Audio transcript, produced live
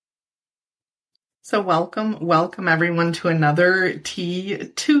So welcome everyone to another Tea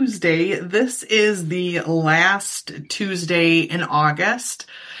Tuesday. This is the last Tuesday in August.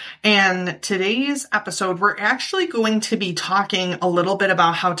 And today's episode, we're actually going to be talking a little bit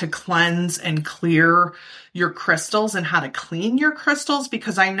about how to cleanse and clear your crystals and how to clean your crystals,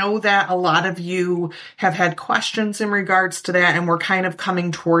 because I know that a lot of you have had questions in regards to that, and we're kind of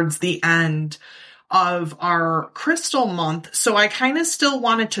coming towards the end of our crystal month. So I kind of still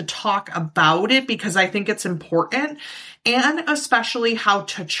wanted to talk about it because I think it's important, and especially how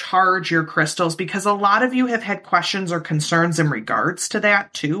to charge your crystals, because a lot of you have had questions or concerns in regards to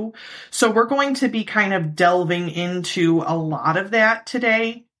that too. So we're going to be kind of delving into a lot of that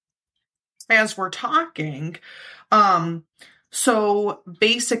today as we're talking. So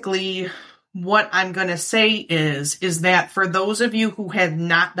basically what I'm going to say is that for those of you who have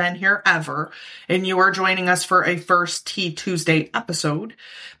not been here ever, and you are joining us for a first Tea Tuesday episode,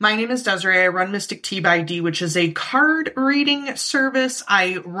 my name is Desiree. I run Mystic Tea by D, which is a card reading service.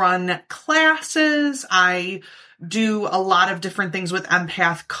 I run classes. I do a lot of different things with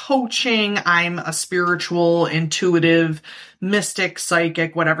empath coaching. I'm a spiritual, intuitive, mystic,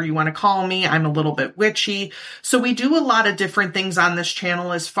 psychic, whatever you want to call me. I'm a little bit witchy. So we do a lot of different things on this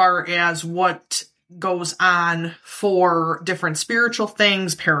channel as far as what goes on for different spiritual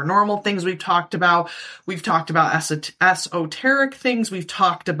things, paranormal things we've talked about. We've talked about esoteric things. We've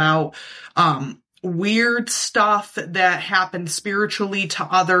talked about, weird stuff that happened spiritually to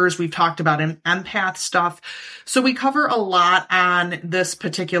others. We've talked about empath stuff. So we cover a lot on this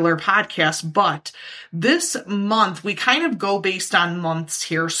particular podcast, but this month we kind of go based on months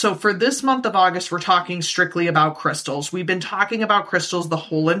here. So for this month of August, we're talking strictly about crystals. We've been talking about crystals the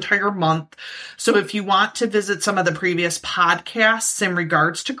whole entire month. So if you want to visit some of the previous podcasts in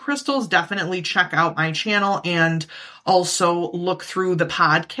regards to crystals, definitely check out my channel and also look through the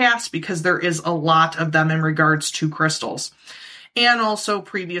podcast, because there is a lot of them in regards to crystals. And also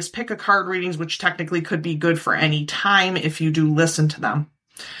previous pick a card readings, which technically could be good for any time if you do listen to them.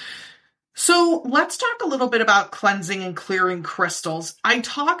 So let's talk a little bit about cleansing and clearing crystals. I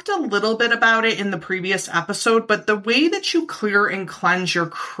talked a little bit about it in the previous episode, but the way that you clear and cleanse your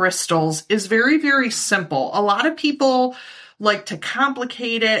crystals is very, very simple. A lot of people like to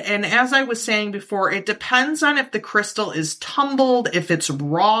complicate it. And as I was saying before, it depends on if the crystal is tumbled, if it's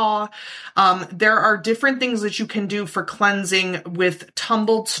raw. There are different things that you can do for cleansing with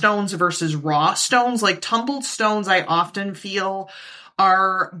tumbled stones versus raw stones. Like tumbled stones, I often feel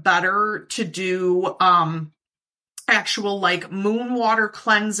are better to do, actual like moon water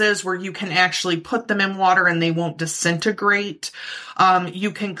cleanses where you can actually put them in water and they won't disintegrate.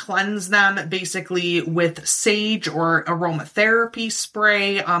 You can cleanse them basically with sage or aromatherapy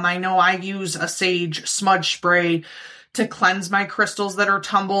spray. I know I use a sage smudge spray to cleanse my crystals that are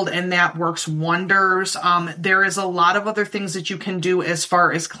tumbled, and that works wonders. There is a lot of other things that you can do as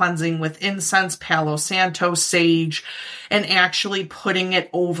far as cleansing with incense, Palo Santo, sage, and actually putting it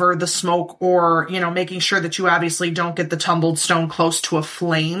over the smoke, or, making sure that you obviously don't get the tumbled stone close to a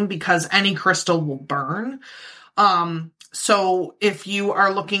flame, because any crystal will burn. So if you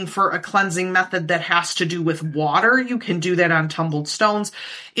are looking for a cleansing method that has to do with water, you can do that on tumbled stones.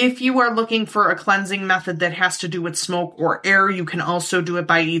 If you are looking for a cleansing method that has to do with smoke or air, you can also do it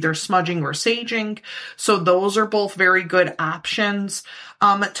by either smudging or saging. So those are both very good options.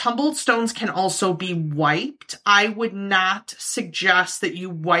 Tumbled stones can also be wiped. I would not suggest that you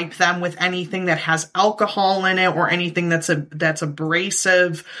wipe them with anything that has alcohol in it or anything that's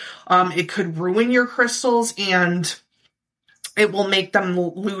abrasive. It could ruin your crystals, and it will make them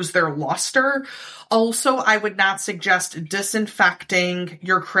lose their luster. Also, I would not suggest disinfecting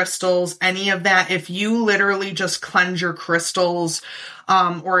your crystals, any of that. If you literally just cleanse your crystals,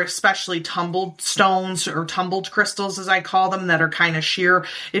 or especially tumbled stones or tumbled crystals, as I call them, that are kind of sheer,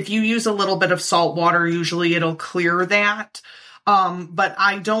 if you use a little bit of salt water, usually it'll clear that. But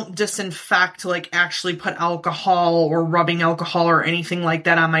I don't disinfect, like actually put alcohol or rubbing alcohol or anything like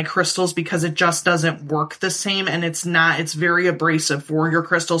that on my crystals, because it just doesn't work the same, and it's very abrasive for your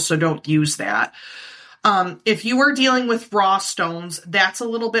crystals, so don't use that. If you are dealing with raw stones, that's a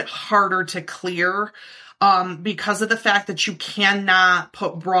little bit harder to clear, because of the fact that you cannot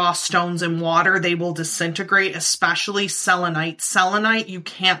put raw stones in water. They will disintegrate, especially selenite. Selenite you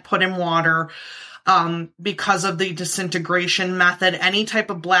can't put in water, because of the disintegration method. Any type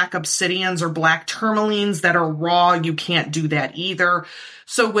of black obsidians or black tourmalines that are raw, you can't do that either.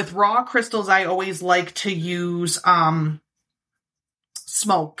 So with raw crystals, I always like to use,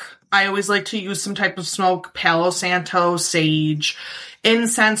 smoke. I always like to use some type of smoke, Palo Santo, sage,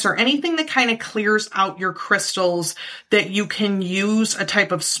 incense, or anything that kind of clears out your crystals, that you can use a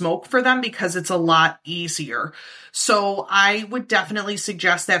type of smoke for them because it's a lot easier. So I would definitely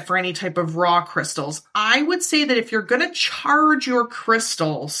suggest that for any type of raw crystals. I would say that if you're going to charge your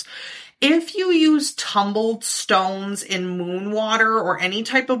crystals, if you use tumbled stones in moon water or any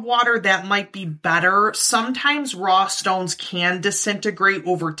type of water, that might be better. Sometimes raw stones can disintegrate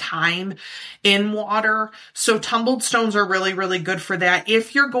over time in water. So tumbled stones are really, really good for that.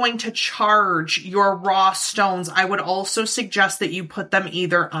 If you're going to charge your raw stones, I would also suggest that you put them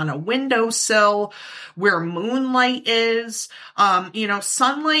either on a windowsill where moonlight is.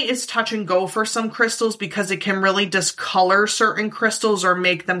 Sunlight is touch and go for some crystals because it can really discolor certain crystals or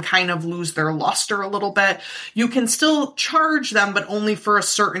make them kind of lose their luster a little bit. You can still charge them, but only for a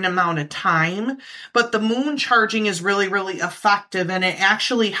certain amount of time. But the moon charging is really, really effective, and it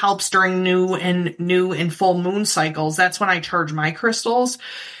actually helps during new and full moon cycles. That's when I charge my crystals.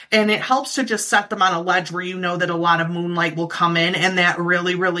 And it helps to just set them on a ledge where you know that a lot of moonlight will come in, and that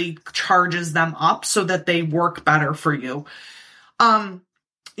really, really charges them up so that they work better for you.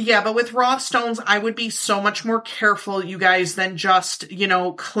 But with raw stones, I would be so much more careful, you guys, than just,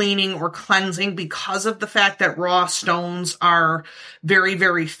 cleaning or cleansing, because of the fact that raw stones are very,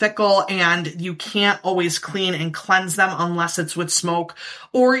 very fickle and you can't always clean and cleanse them unless it's with smoke.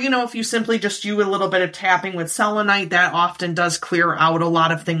 Or, if you simply just do a little bit of tapping with selenite, that often does clear out a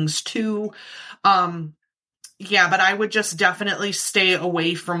lot of things too. But I would just definitely stay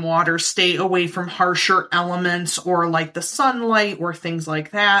away from water, stay away from harsher elements or like the sunlight or things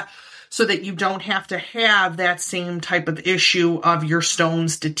like that, so that you don't have to have that same type of issue of your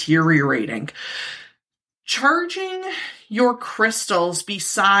stones deteriorating. Charging your crystals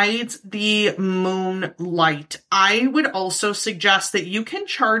besides the moonlight, I would also suggest that you can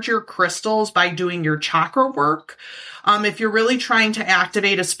charge your crystals by doing your chakra work. If you're really trying to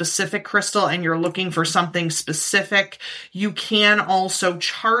activate a specific crystal and you're looking for something specific, you can also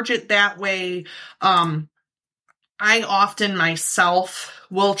charge it that way. I often myself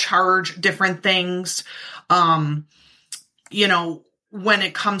will charge different things. When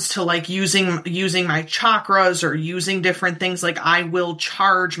it comes to like using my chakras or using different things, like I will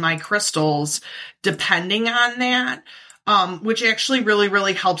charge my crystals depending on that. Which actually really,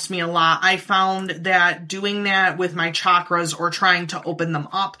 really helps me a lot. I found that doing that with my chakras or trying to open them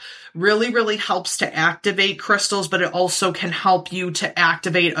up really, really helps to activate crystals, but it also can help you to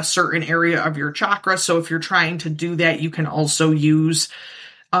activate a certain area of your chakra. So if you're trying to do that, you can also use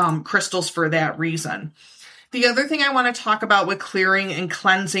crystals for that reason. The other thing I want to talk about with clearing and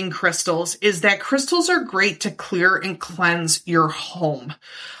cleansing crystals is that crystals are great to clear and cleanse your home.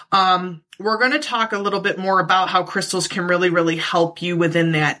 We're going to talk a little bit more about how crystals can really, really help you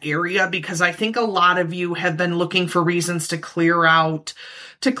within that area, because I think a lot of you have been looking for reasons to clear out,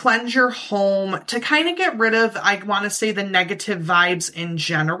 to cleanse your home, to kind of get rid of, I want to say, the negative vibes in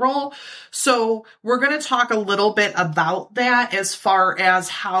general. So we're going to talk a little bit about that as far as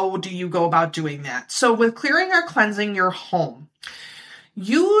how do you go about doing that. So with clearing or cleansing your home,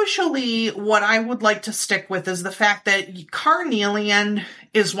 usually what I would like to stick with is the fact that carnelian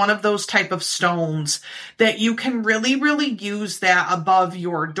is one of those type of stones that you can really, really use that above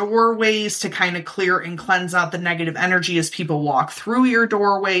your doorways to kind of clear and cleanse out the negative energy as people walk through your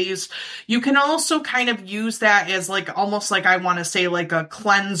doorways. You can also kind of use that as like, almost like I want to say like a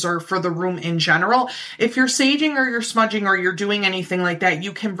cleanser for the room in general. If you're saging or you're smudging or you're doing anything like that,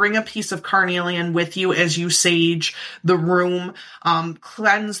 you can bring a piece of carnelian with you as you sage the room,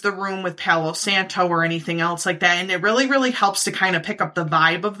 cleanse the room with Palo Santo or anything else like that. And it really, really helps to kind of pick up the vibe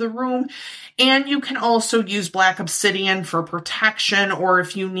of the room. And you can also use black obsidian for protection, or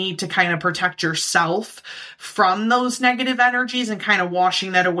if you need to kind of protect yourself from those negative energies and kind of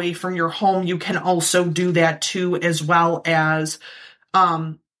washing that away from your home, you can also do that too, as well as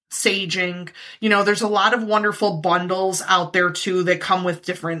saging. There's a lot of wonderful bundles out there too that come with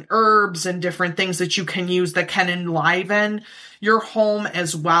different herbs and different things that you can use that can enliven your home,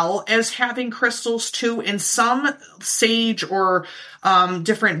 as well as having crystals too. And some sage or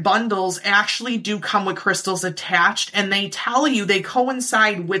different bundles actually do come with crystals attached, and they tell you they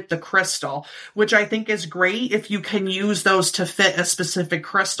coincide with the crystal, which I think is great if you can use those to fit a specific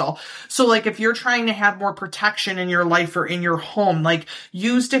crystal. So like if you're trying to have more protection in your life or in your home, like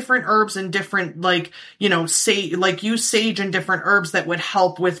use different herbs and different use sage and different herbs that would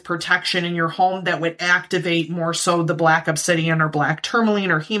help with protection in your home, that would activate more so the black obsidian obsidian or black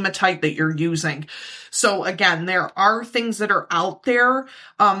tourmaline or hematite that you're using. So again, there are things that are out there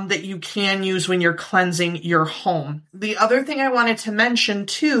that you can use when you're cleansing your home. The other thing I wanted to mention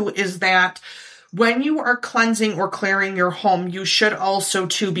too is that when you are cleansing or clearing your home, you should also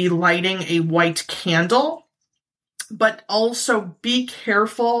too be lighting a white candle. But also be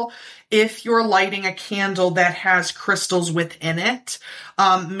careful if you're lighting a candle that has crystals within it.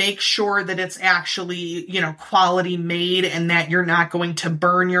 Make sure that it's actually, quality made and that you're not going to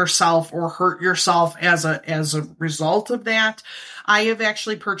burn yourself or hurt yourself as a result of that. I have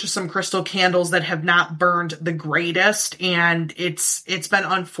actually purchased some crystal candles that have not burned the greatest, and it's been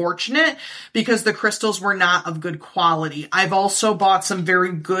unfortunate because the crystals were not of good quality. I've also bought some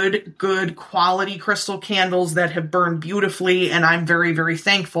very good quality crystal candles that have burned beautifully, and I'm very, very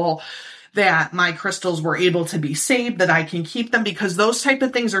thankful that my crystals were able to be saved, that I can keep them, because those type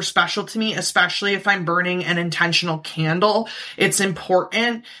of things are special to me, especially if I'm burning an intentional candle. It's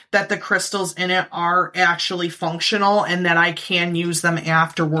important that the crystals in it are actually functional and that I can use them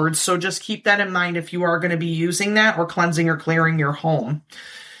afterwards. So just keep that in mind if you are going to be using that or cleansing or clearing your home.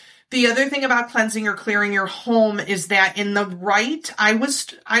 The other thing about cleansing or clearing your home is that in the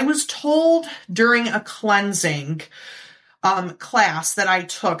I was told during a cleansing class that I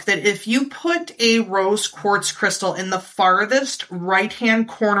took that if you put a rose quartz crystal in the farthest right-hand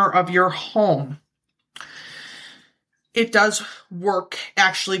corner of your home, it does work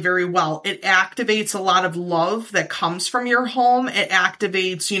actually very well. It activates a lot of love that comes from your home. It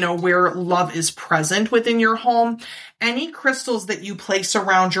activates, where love is present within your home. Any crystals that you place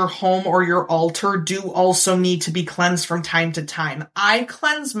around your home or your altar do also need to be cleansed from time to time. I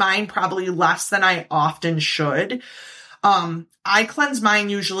cleanse mine probably less than I often should. I cleanse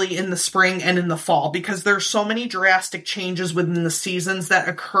mine usually in the spring and in the fall because there's so many drastic changes within the seasons that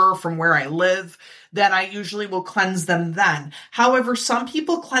occur from where I live that I usually will cleanse them then. However, some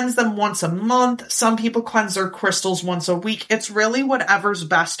people cleanse them once a month. Some people cleanse their crystals once a week. It's really whatever's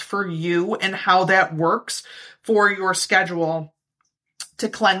best for you and how that works for your schedule to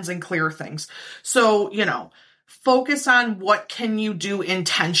cleanse and clear things. So, focus on what can you do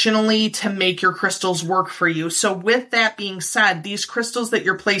intentionally to make your crystals work for you. So with that being said, these crystals that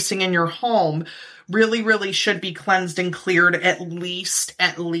you're placing in your home really, really should be cleansed and cleared at least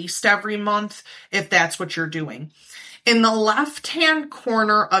every month if that's what you're doing. In the left-hand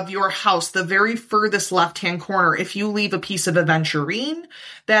corner of your house, the very furthest left-hand corner, if you leave a piece of aventurine,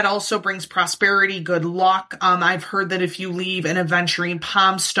 that also brings prosperity, good luck. I've heard that if you leave an aventurine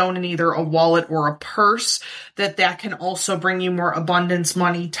palm stone in either a wallet or a purse, that can also bring you more abundance,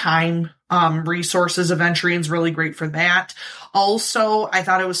 money, time, resources. Aventurine's really great for that. Also, I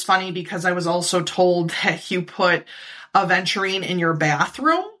thought it was funny because I was also told that you put aventurine in your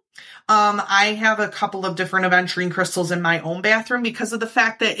bathroom. I have a couple of different aventurine crystals in my own bathroom because of the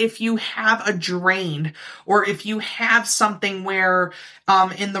fact that if you have a drain or if you have something where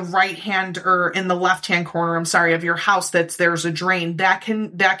in the right hand or in the left hand corner, of your house there's a drain, that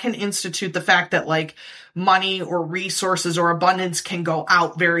can institute the fact that like money or resources or abundance can go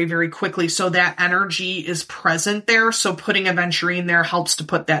out very, very quickly. So that energy is present there. So putting aventurine there helps to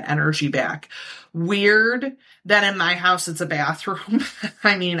put that energy back. Weird that in my house it's a bathroom.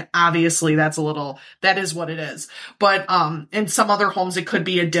 I mean, obviously that is what it is. But in some other homes it could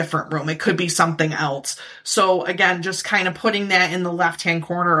be a different room. It could be something else. So again, just kind of putting that in the left-hand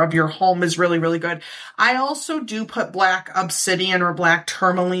corner of your home is really, really good. I also do put black obsidian or black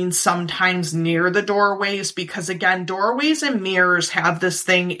tourmaline sometimes near the doorways because again, doorways and mirrors have this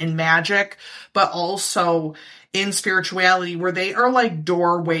thing in magic, but also in spirituality where they are like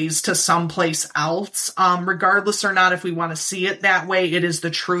doorways to someplace else. Regardless or not if we want to see it that way, it is the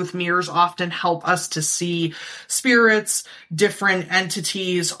truth. Mirrors often help us to see spirits, different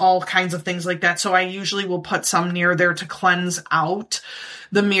entities, all kinds of things like that. So I usually will put some near there to cleanse out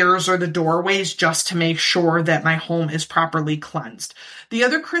the mirrors or the doorways just to make sure that my home is properly cleansed. The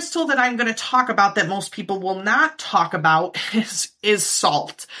other crystal that I'm going to talk about that most people will not talk about is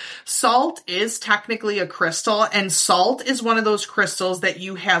salt. Salt is technically a crystal, and salt is one of those crystals that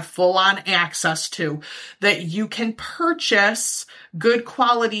you have full-on access to, that you can purchase good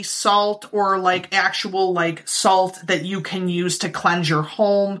quality salt or like actual like salt that you can use to cleanse your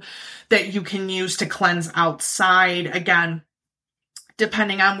home, that you can use to cleanse outside. Again,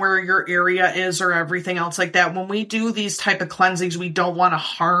 depending on where your area is or everything else like that. When we do these type of cleansings, we don't want to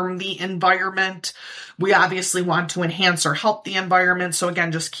harm the environment. We obviously want to enhance or help the environment. So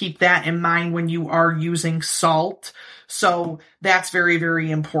again, just keep that in mind when you are using salt. So that's very,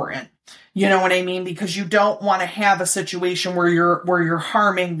 very important. You know what I mean? Because you don't want to have a situation where you're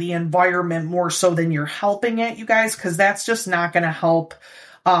harming the environment more so than you're helping it, you guys, because that's just not going to help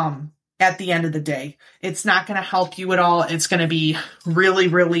at the end of the day. It's not going to help you at all. It's going to be really,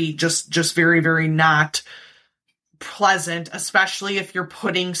 really just very, very not pleasant, especially if you're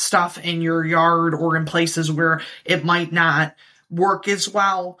putting stuff in your yard or in places where it might not work as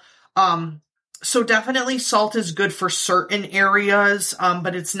well. So definitely salt is good for certain areas,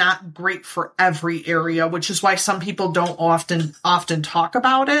 but it's not great for every area, which is why some people don't often talk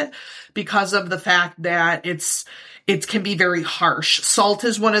about it, because of the fact that it can be very harsh. Salt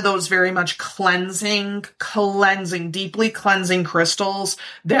is one of those very much deeply cleansing crystals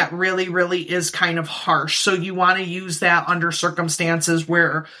that really, really is kind of harsh. So you want to use that under circumstances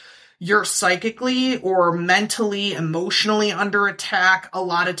where you're psychically or mentally, emotionally under attack. A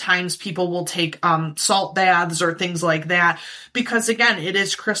lot of times people will take salt baths or things like that because, again, it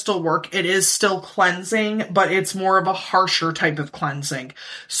is crystal work. It is still cleansing, but it's more of a harsher type of cleansing.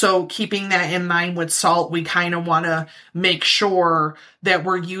 So keeping that in mind with salt, we kind of want to make sure that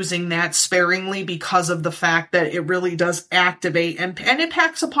we're using that sparingly because of the fact that it really does activate and it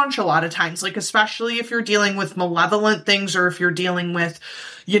packs a punch a lot of times, like especially if you're dealing with malevolent things or if you're dealing with,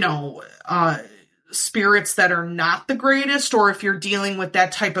 spirits that are not the greatest, or if you're dealing with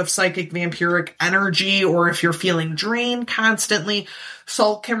that type of psychic vampiric energy, or if you're feeling drained constantly,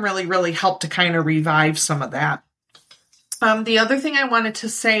 salt can really, really help to kind of revive some of that. The other thing I wanted to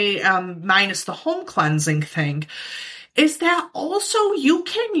say, minus the home cleansing thing, is that also you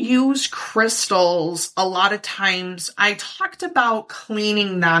can use crystals a lot of times. I talked about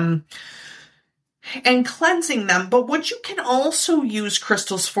cleaning them and cleansing them, but what you can also use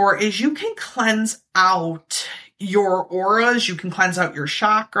crystals for is you can cleanse out your auras, you can cleanse out your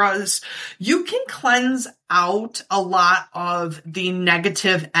chakras, you can cleanse out a lot of the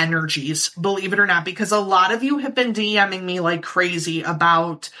negative energies, believe it or not, because a lot of you have been DMing me like crazy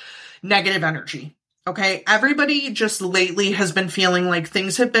about negative energy. Okay, everybody just lately has been feeling like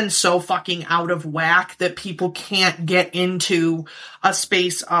things have been so fucking out of whack that people can't get into a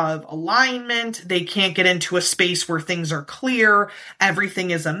space of alignment. They can't get into a space where things are clear.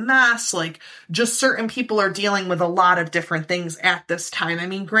 Everything is a mess. Like, just certain people are dealing with a lot of different things at this time. I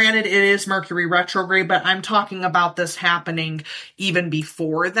mean, granted, it is Mercury retrograde, but I'm talking about this happening even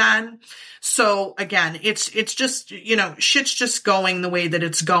before then. So again, it's just, shit's just going the way that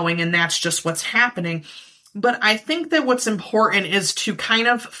it's going, and that's just what's happening. But I think that what's important is to kind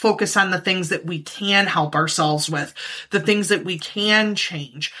of focus on the things that we can help ourselves with, the things that we can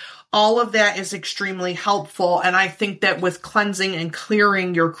change. All of that is extremely helpful. And I think that with cleansing and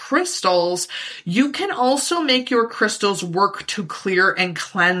clearing your crystals, you can also make your crystals work to clear and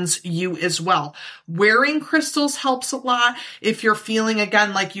cleanse you as well. Wearing crystals helps a lot. If you're feeling,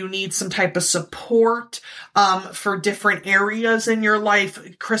 again, like you need some type of support for different areas in your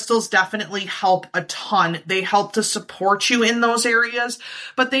life, crystals definitely help a ton. They help to support you in those areas,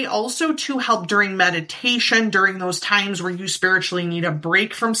 but they also too help during meditation, during those times where you spiritually need a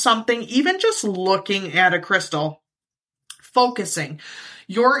break from something. Even just looking at a crystal, focusing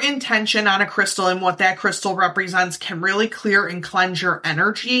your intention on a crystal and what that crystal represents can really clear and cleanse your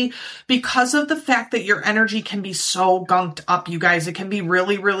energy, because of the fact that your energy can be so gunked up, you guys. It can be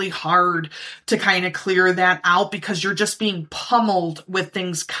really, really hard to kind of clear that out because you're just being pummeled with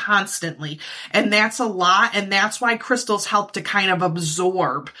things constantly. And that's a lot. And that's why crystals help to kind of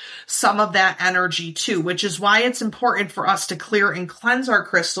absorb some of that energy too, which is why it's important for us to clear and cleanse our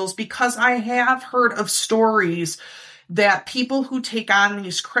crystals, because I have heard of stories that people who take on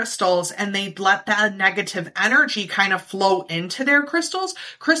these crystals and they let that negative energy kind of flow into their crystals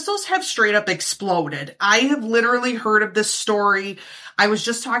have straight up exploded. I have literally heard of this story. I was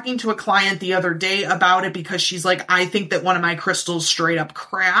just talking to a client the other day about it because she's like, I think that one of my crystals straight up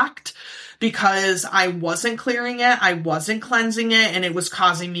cracked because I wasn't clearing it, I wasn't cleansing it, and it was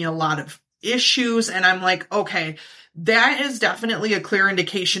causing me a lot of issues. And I'm like, okay, that is definitely a clear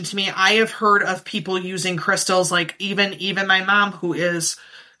indication to me. I have heard of people using crystals, like even my mom, who is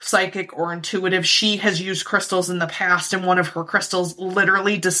psychic or intuitive, she has used crystals in the past, and one of her crystals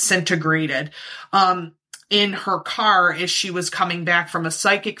literally disintegrated in her car as she was coming back from a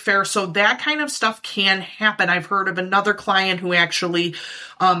psychic fair. So that kind of stuff can happen. I've heard of another client who actually,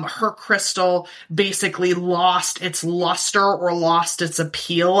 her crystal basically lost its luster or lost its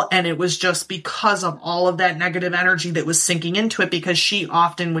appeal. And it was just because of all of that negative energy that was sinking into it, because she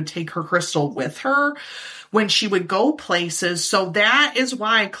often would take her crystal with her when she would go places. So that is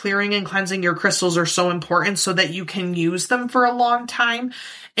why clearing and cleansing your crystals are so important, so that you can use them for a long time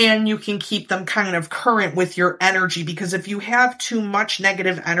and you can keep them kind of current with your energy, because if you have too much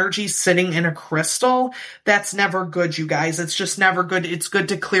negative energy sitting in a crystal, that's never good, you guys. It's just never good. It's good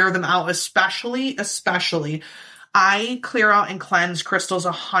to clear them out, especially I clear out and cleanse crystals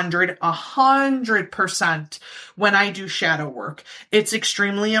 100% when I do shadow work. It's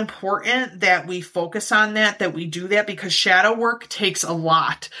extremely important that we focus on that we do that, because shadow work takes a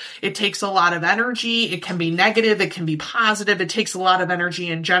lot. It takes a lot of energy. It can be negative. It can be positive. It takes a lot of energy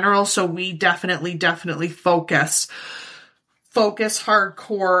in general. So we definitely focus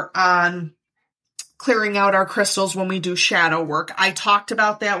hardcore on clearing out our crystals when we do shadow work. I talked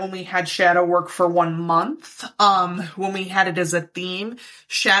about that when we had shadow work for 1 month, when we had it as a theme.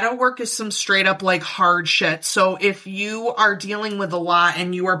 Shadow work is some straight up like hard shit. So if you are dealing with a lot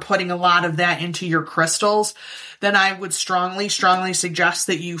and you are putting a lot of that into your crystals, then I would strongly suggest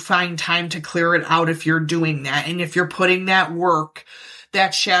that you find time to clear it out if you're doing that. And if you're putting that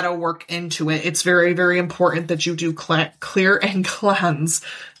shadow work into it, it's very, very important that you do clear and cleanse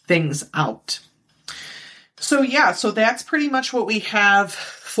things out. So that's pretty much what we have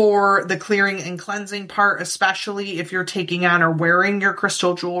for the clearing and cleansing part, especially if you're taking on or wearing your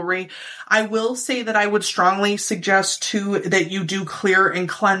crystal jewelry. I will say that I would strongly suggest too that you do clear and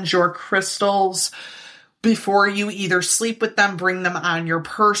cleanse your crystals before you either sleep with them, bring them on your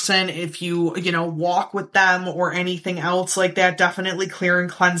person. If you walk with them or anything else like that, definitely clear and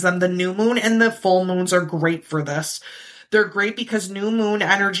cleanse them. The new moon and the full moons are great for this. They're great because new moon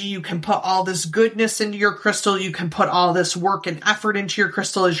energy, you can put all this goodness into your crystal. You can put all this work and effort into your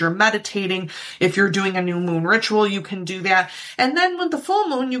crystal as you're meditating. If you're doing a new moon ritual, you can do that. And then with the full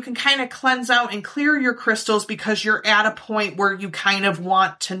moon, you can kind of cleanse out and clear your crystals, because you're at a point where you kind of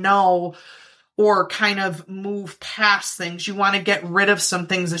want to know or kind of move past things. You want to get rid of some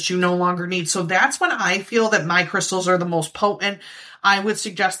things that you no longer need. So that's when I feel that my crystals are the most potent. I would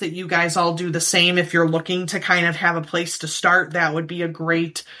suggest that you guys all do the same. If you're looking to kind of have a place to start, that would be a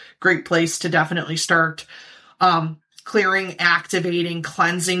great place to definitely start clearing, activating,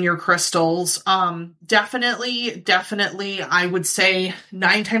 cleansing your crystals. Definitely, I would say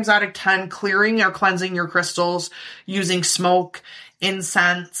 9 times out of 10, clearing or cleansing your crystals using smoke,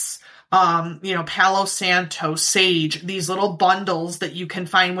 incense, Palo Santo, sage, these little bundles that you can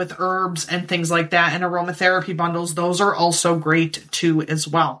find with herbs and things like that, and aromatherapy bundles, those are also great too as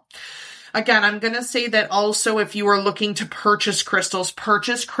well. Again, I'm going to say that also if you are looking to purchase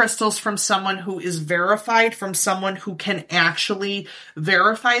crystals from someone who is verified, from someone who can actually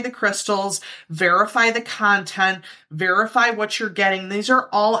verify the crystals, verify the content, verify what you're getting. These are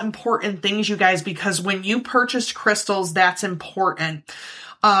all important things, you guys, because when you purchase crystals, that's important.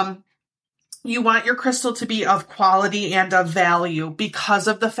 You want your crystal to be of quality and of value because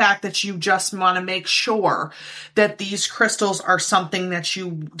of the fact that you just want to make sure that these crystals are something that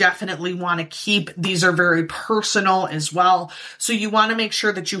you definitely want to keep. These are very personal as well. So you want to make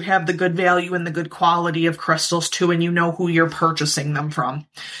sure that you have the good value and the good quality of crystals too, and you know who you're purchasing them from.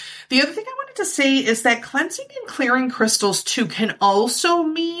 The other thing I wanted to say is that cleansing and clearing crystals too can also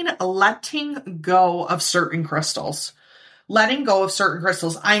mean letting go of certain crystals. Letting go of certain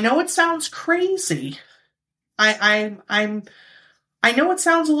crystals. I know it sounds crazy. I know it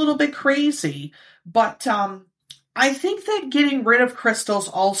sounds a little bit crazy, but I think that getting rid of crystals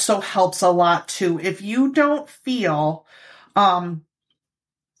also helps a lot too. If you don't feel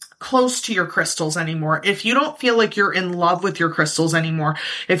close to your crystals anymore, if you don't feel like you're in love with your crystals anymore,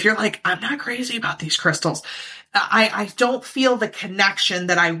 if you're like, I'm not crazy about these crystals, I don't feel the connection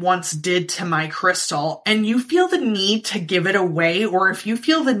that I once did to my crystal, and you feel the need to give it away, or if you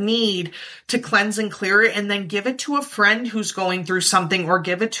feel the need to cleanse and clear it and then give it to a friend who's going through something, or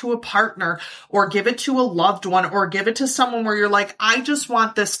give it to a partner, or give it to a loved one, or give it to someone where you're like, I just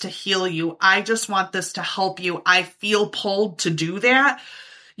want this to heal you. I just want this to help you. I feel pulled to do that.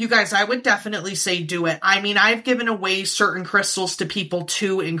 You guys, I would definitely say do it. I mean, I've given away certain crystals to people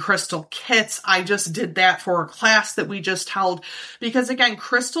too in crystal kits. I just did that for a class that we just held because, again,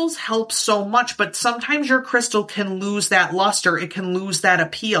 crystals help so much, but sometimes your crystal can lose that luster. It can lose that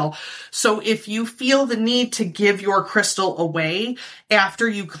appeal. So if you feel the need to give your crystal away after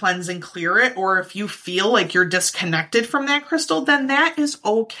you cleanse and clear it, or if you feel like you're disconnected from that crystal, then that is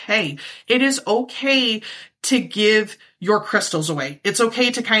okay. It is okay to give your crystals away. It's okay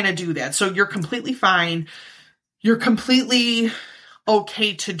to kind of do that. So you're completely fine. You're completely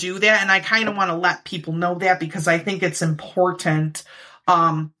okay to do that. And I kind of want to let people know that because I think it's important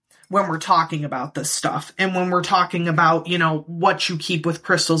when we're talking about this stuff and when we're talking about, you know, what you keep with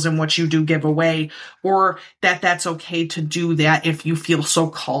crystals and what you do give away, or that's okay to do that if you feel so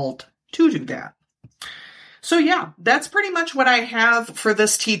called to do that. So yeah, that's pretty much what I have for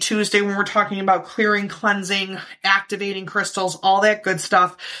this Tea Tuesday when we're talking about clearing, cleansing, activating crystals, all that good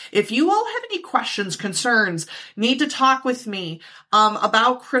stuff. If you all have any questions, concerns, need to talk with me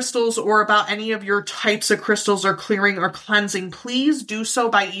about crystals or about any of your types of crystals or clearing or cleansing, please do so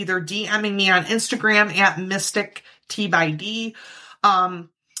by either DMing me on Instagram at Mystic Tea by D.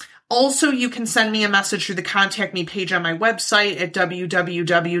 Also, you can send me a message through the contact me page on my website at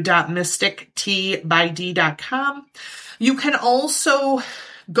www.mysticteabyd.com. You can also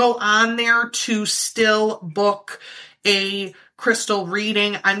go on there to still book a crystal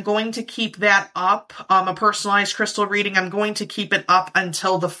reading. I'm going to keep that up, a personalized crystal reading. I'm going to keep it up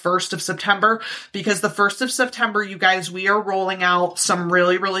until the 1st of September because the 1st of September, you guys, we are rolling out some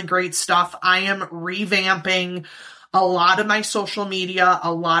really, really great stuff. I am revamping a lot of my social media,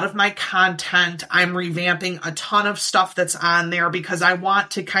 a lot of my content. I'm revamping a ton of stuff that's on there because I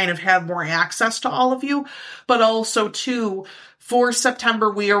want to kind of have more access to all of you. But also, too, for September,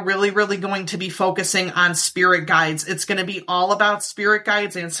 we are really, really going to be focusing on spirit guides. It's going to be all about spirit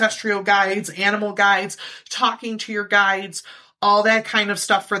guides, ancestral guides, animal guides, talking to your guides, all that kind of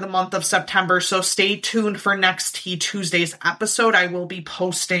stuff for the month of September. So stay tuned for next Tea Tuesday's episode. I will be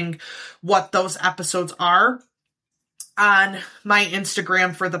posting what those episodes are on my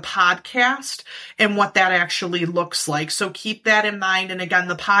Instagram for the podcast and what that actually looks like. So keep that in mind. And again,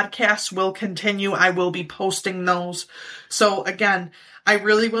 the podcast will continue. I will be posting those. So again, I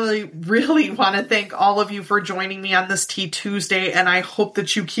really, really, really want to thank all of you for joining me on this Tea Tuesday. And I hope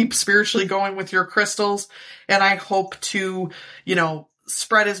that you keep spiritually going with your crystals. And I hope to,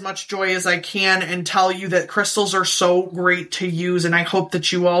 spread as much joy as I can and tell you that crystals are so great to use, and I hope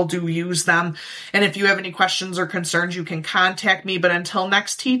that you all do use them. And if you have any questions or concerns, you can contact me. But until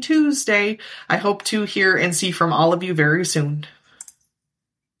next Tea Tuesday, I hope to hear and see from all of you very soon.